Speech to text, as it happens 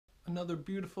Another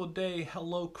beautiful day.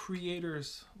 Hello,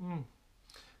 creators. A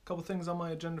couple things on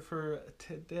my agenda for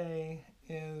today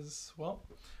is, well,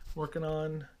 working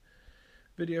on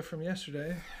video from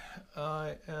yesterday.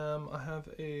 I have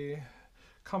a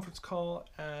conference call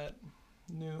at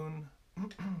noon.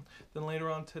 Then later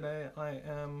on today, I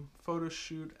am photo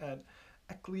shoot at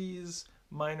Eckley's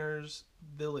Miners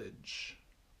Village.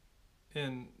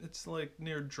 It's like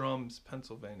near Drums,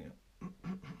 Pennsylvania.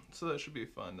 So that should be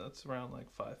fun. That's around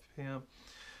like 5 p.m.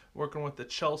 Working with the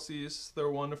Chelseas. They're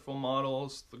wonderful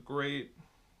models. They're great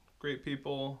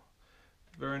people.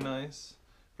 Very nice.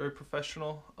 Very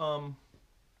professional.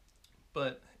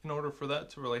 But in order for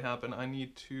that to really happen, I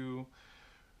need to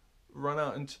run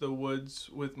out into the woods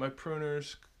with my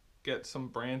pruners, get some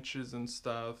branches and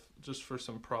stuff just for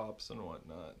some props and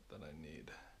whatnot that I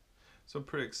need. So I'm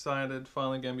pretty excited.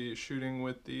 Finally gonna be shooting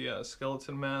with the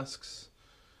skeleton masks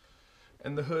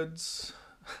and the hoods.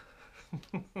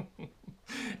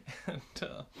 And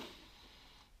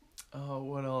oh,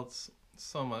 what else?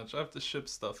 So much. I have to ship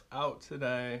stuff out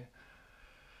today.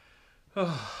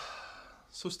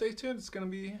 So stay tuned. It's gonna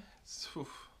be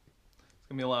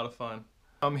a lot of fun.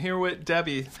 I'm here with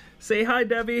Debbie. Say hi,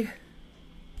 Debbie.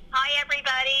 Hi,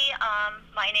 everybody.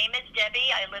 My name is Debbie.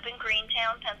 I live in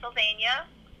Greentown, Pennsylvania,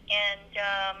 and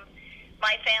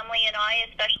my family and I,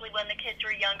 especially when the kids were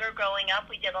younger growing up,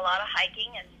 we did a lot of hiking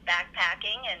and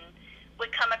backpacking and would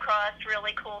come across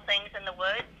really cool things in the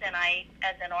woods, and I,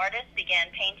 as an artist, began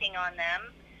painting on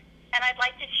them. And I'd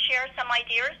like to share some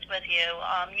ideas with you,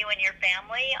 you and your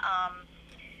family.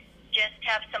 Just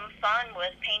have some fun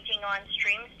with painting on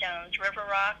stream stones, river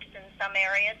rocks in some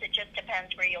areas. It just depends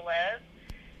where you live.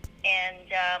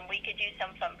 And we could do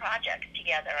some fun projects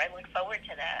together. I look forward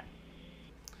to that.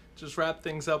 Just wrap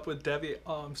things up with Debbie.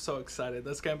 Oh, I'm so excited.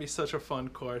 That's going to be such a fun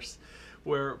course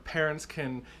where parents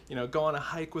can, go on a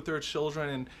hike with their children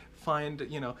and find,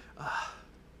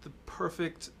 the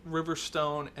perfect river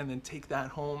stone and then take that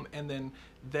home. And then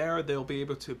there they'll be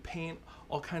able to paint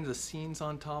all kinds of scenes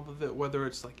on top of it, whether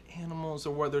it's like animals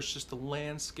or whether it's just a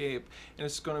landscape. And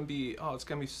it's going to be, it's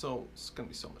going to be so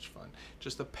much fun.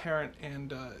 Just a parent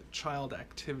and child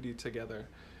activity together.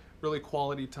 Really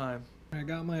quality time. I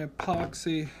got my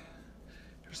epoxy.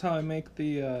 Here's how I make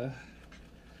the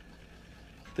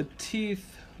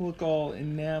teeth look all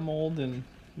enameled and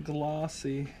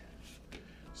glossy.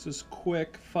 It's just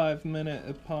quick 5-minute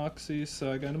epoxy,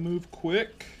 so I gotta move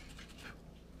quick.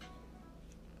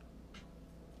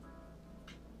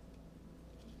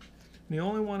 And you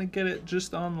only want to get it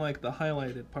just on like the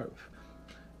highlighted part.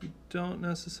 You don't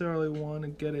necessarily want to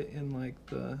get it in like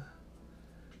the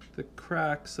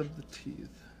cracks of the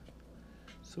teeth.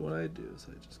 So what I do is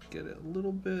I just get it a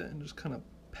little bit and just kind of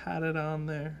pat it on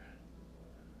there.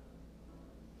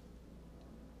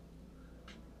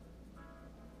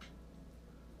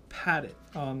 Pat it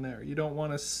on there. You don't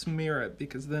want to smear it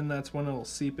because then that's when it'll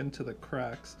seep into the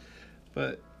cracks.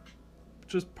 But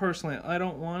just personally, I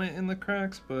don't want it in the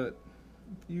cracks, but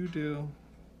if you do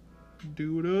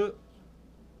it.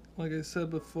 Like I said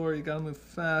before, you gotta move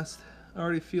fast. I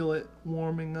already feel it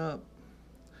warming up.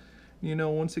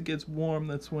 Once it gets warm,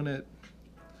 that's when it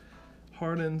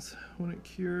hardens, when it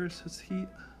cures its heat.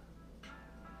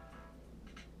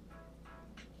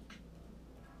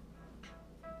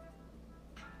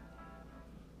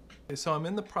 Okay, so I'm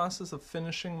in the process of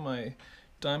finishing my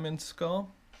diamond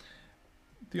skull.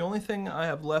 The only thing I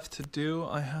have left to do,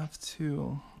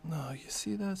 you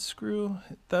see that screw?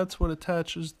 That's what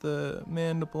attaches the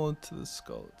mandible to the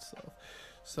skull itself.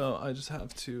 So I just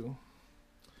have to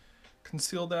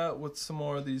conceal that with some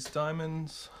more of these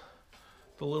diamonds.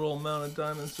 The little amount of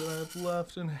diamonds that I have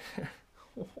left in here.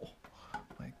 Oh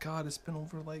my god, it's been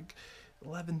over like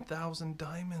 11,000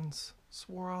 diamonds.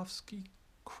 Swarovski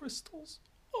crystals.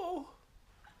 Oh.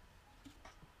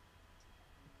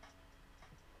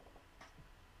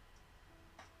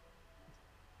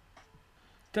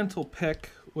 Dental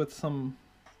pick with some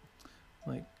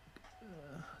like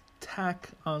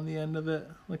tack on the end of it,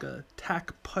 like a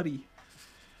tack putty.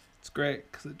 It's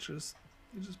great because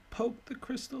you just poke the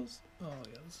crystals. Oh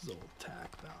yeah, this is old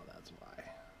tack now. That's why.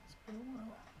 It's been a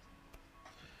while.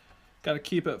 Got to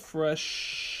keep it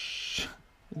fresh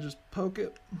and just poke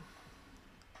it,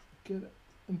 get it,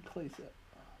 and place it.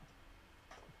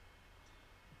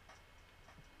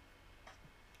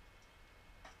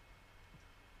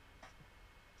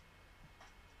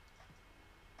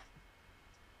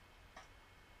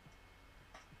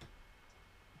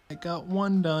 I got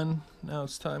one done. Now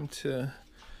it's time to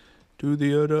do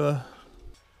the other.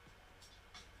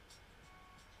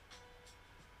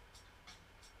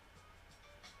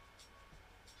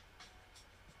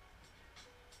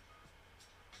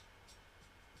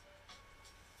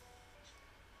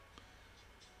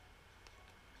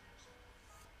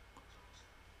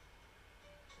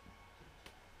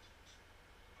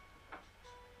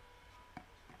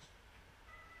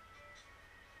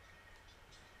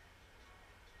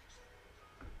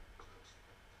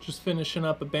 just finishing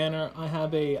up a banner. I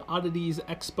have a Oddities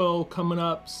Expo coming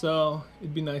up, so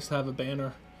it'd be nice to have a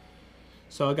banner.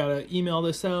 So I gotta email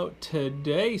this out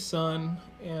today, son,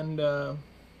 and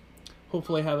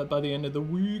hopefully have it by the end of the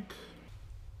week.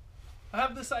 I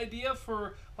have this idea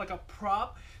for like a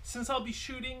prop, since I'll be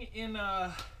shooting in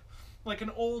like an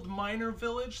old miner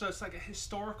village that's like a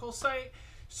historical site.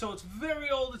 So it's very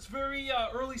old, it's very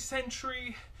early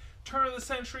century, turn of the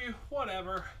century,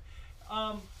 whatever.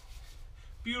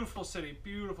 Beautiful city,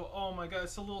 beautiful. Oh my god,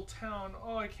 it's a little town.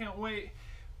 Oh, I can't wait.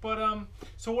 But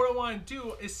so what I want to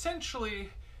do essentially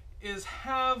is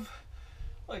have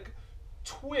like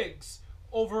twigs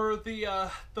over the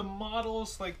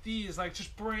models, like these, like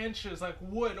just branches, like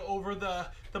wood over the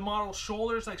model's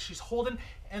shoulders, like she's holding,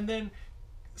 and then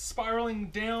spiraling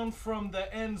down from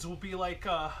the ends will be like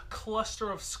a cluster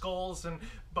of skulls and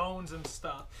bones and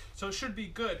stuff. So it should be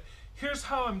good. Here's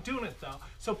how I'm doing it though.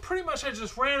 So pretty much I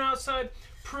just ran outside,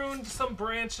 pruned some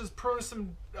branches, pruned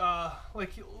some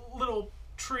like little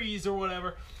trees or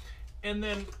whatever, and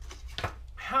then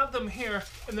have them here.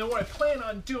 And then what I plan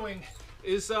on doing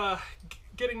is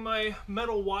getting my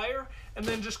metal wire and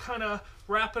then just kind of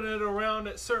wrapping it around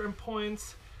at certain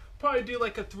points. Probably do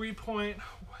like a 3-point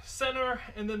center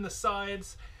and then the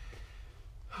sides.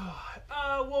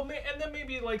 Well, and then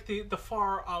maybe like the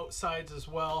far outsides as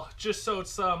well, just so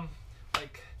it's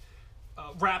like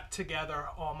wrapped together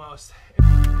almost.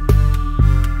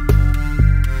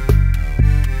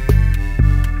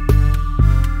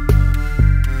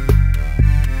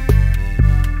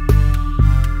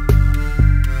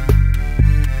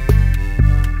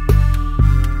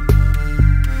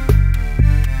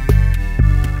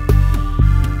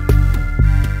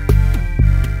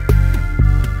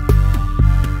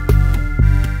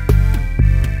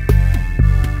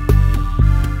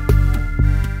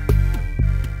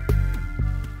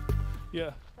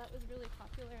 Yeah. That was really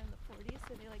popular in the 40s,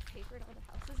 so they like papered all the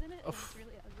houses in it, and it's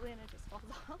really ugly and it just falls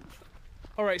off.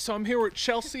 All right, so I'm here with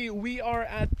Chelsea. We are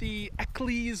at the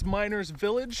Eckley's Miners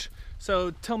Village.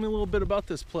 So tell me a little bit about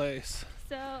this place.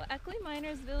 So Eckley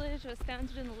Miners Village was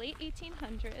founded in the late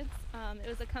 1800s. It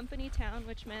was a company town,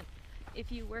 which meant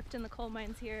if you worked in the coal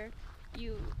mines here,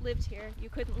 you lived here. You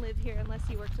couldn't live here unless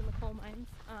you worked in the coal mines.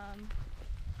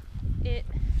 It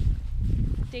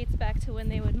dates back to when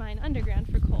they would mine underground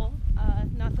for coal,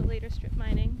 not the later strip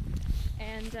mining.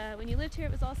 And when you lived here,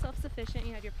 it was all self-sufficient.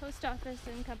 You had your post office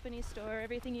and company store.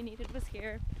 Everything you needed was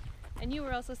here. And you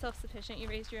were also self-sufficient. You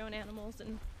raised your own animals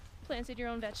and planted your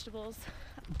own vegetables.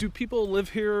 Do people live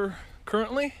here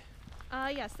currently?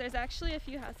 Yes, there's actually a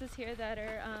few houses here that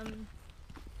are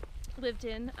lived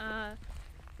in.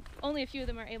 Only a few of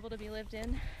them are able to be lived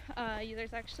in.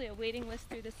 There's actually a waiting list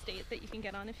through the state that you can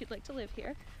get on if you'd like to live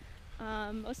here.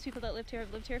 Most people that lived here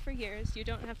have lived here for years. You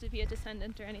don't have to be a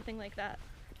descendant or anything like that.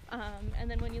 And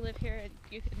then when you live here,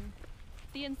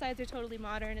 the insides are totally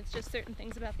modern. It's just certain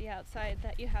things about the outside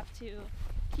that you have to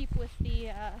keep with the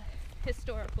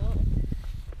historical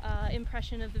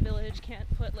impression of the village. Can't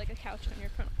put like a couch on your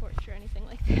front porch or anything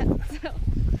like that. So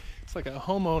it's like a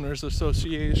homeowners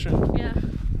association. Yeah,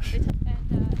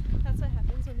 and that's what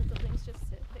happens when the buildings just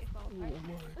sit. They fall apart.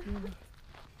 Oh my God.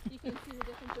 You can see the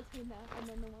difference between that and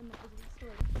then the one that was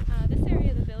restored. This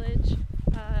area of the village,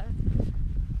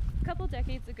 a couple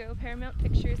decades ago, Paramount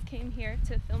Pictures came here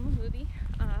to film a movie.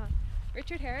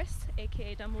 Richard Harris,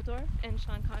 aka Dumbledore, and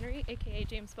Sean Connery, aka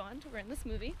James Bond, were in this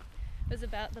movie. It was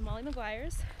about the Molly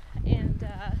Maguires, and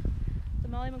the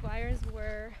Molly Maguires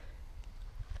were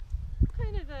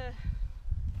kind of a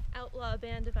outlaw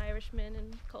band of Irishmen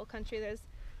in coal country. If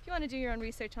you want to do your own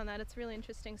research on that, it's a really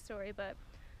interesting story, but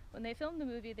when they filmed the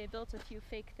movie, they built a few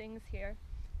fake things here,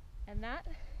 and that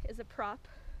is a prop,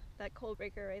 that coal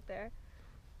breaker right there.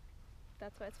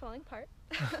 That's why it's falling apart.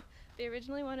 They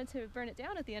originally wanted to burn it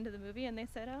down at the end of the movie, and they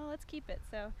said, oh, let's keep it.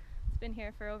 So it's been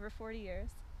here for over 40 years.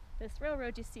 This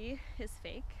railroad you see is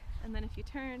fake, and then if you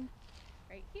turn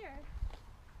right here,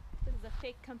 this is a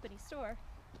fake company store.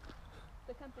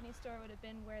 The company store would have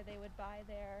been where they would buy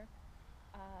their,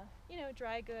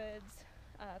 dry goods,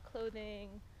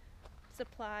 clothing,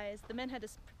 supplies. The men had to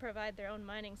provide their own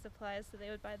mining supplies, so they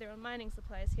would buy their own mining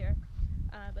supplies here.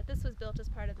 But this was built as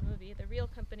part of the movie. The real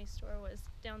company store was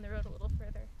down the road a little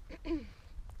further.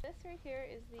 This right here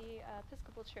is the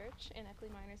Episcopal Church in Eckley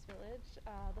Miners Village.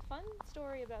 The fun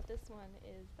story about this one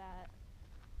is that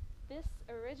this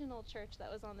original church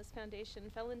that was on this foundation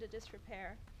fell into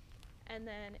disrepair, and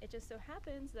then it just so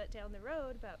happens that down the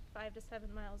road, about 5 to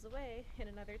 7 miles away in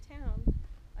another town,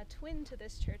 a twin to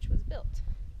this church was built.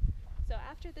 So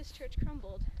after this church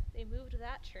crumbled, they moved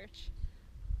that church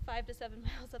 5 to 7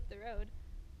 miles up the road,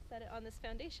 set it on this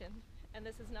foundation, And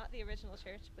this is not the original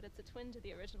church, but it's a twin to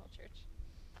the original church.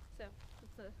 So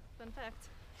it's a fun fact.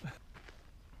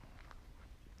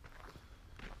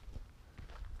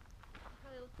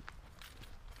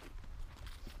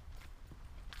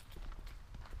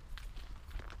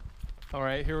 All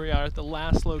right, here we are at the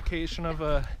last location of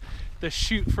the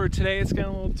shoot for today. It's getting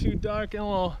a little too dark and a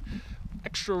little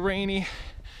extra rainy.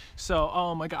 So,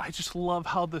 oh my God, I just love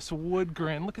how this wood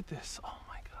grain, look at this. Oh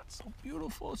my God, it's so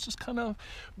beautiful. It's just kind of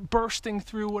bursting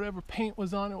through whatever paint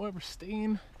was on it, whatever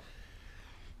stain.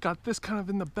 Got this kind of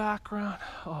in the background.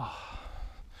 Oh,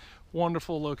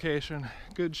 wonderful location.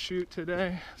 Good shoot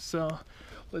today. So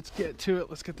let's get to it.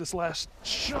 Let's get this last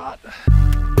shot.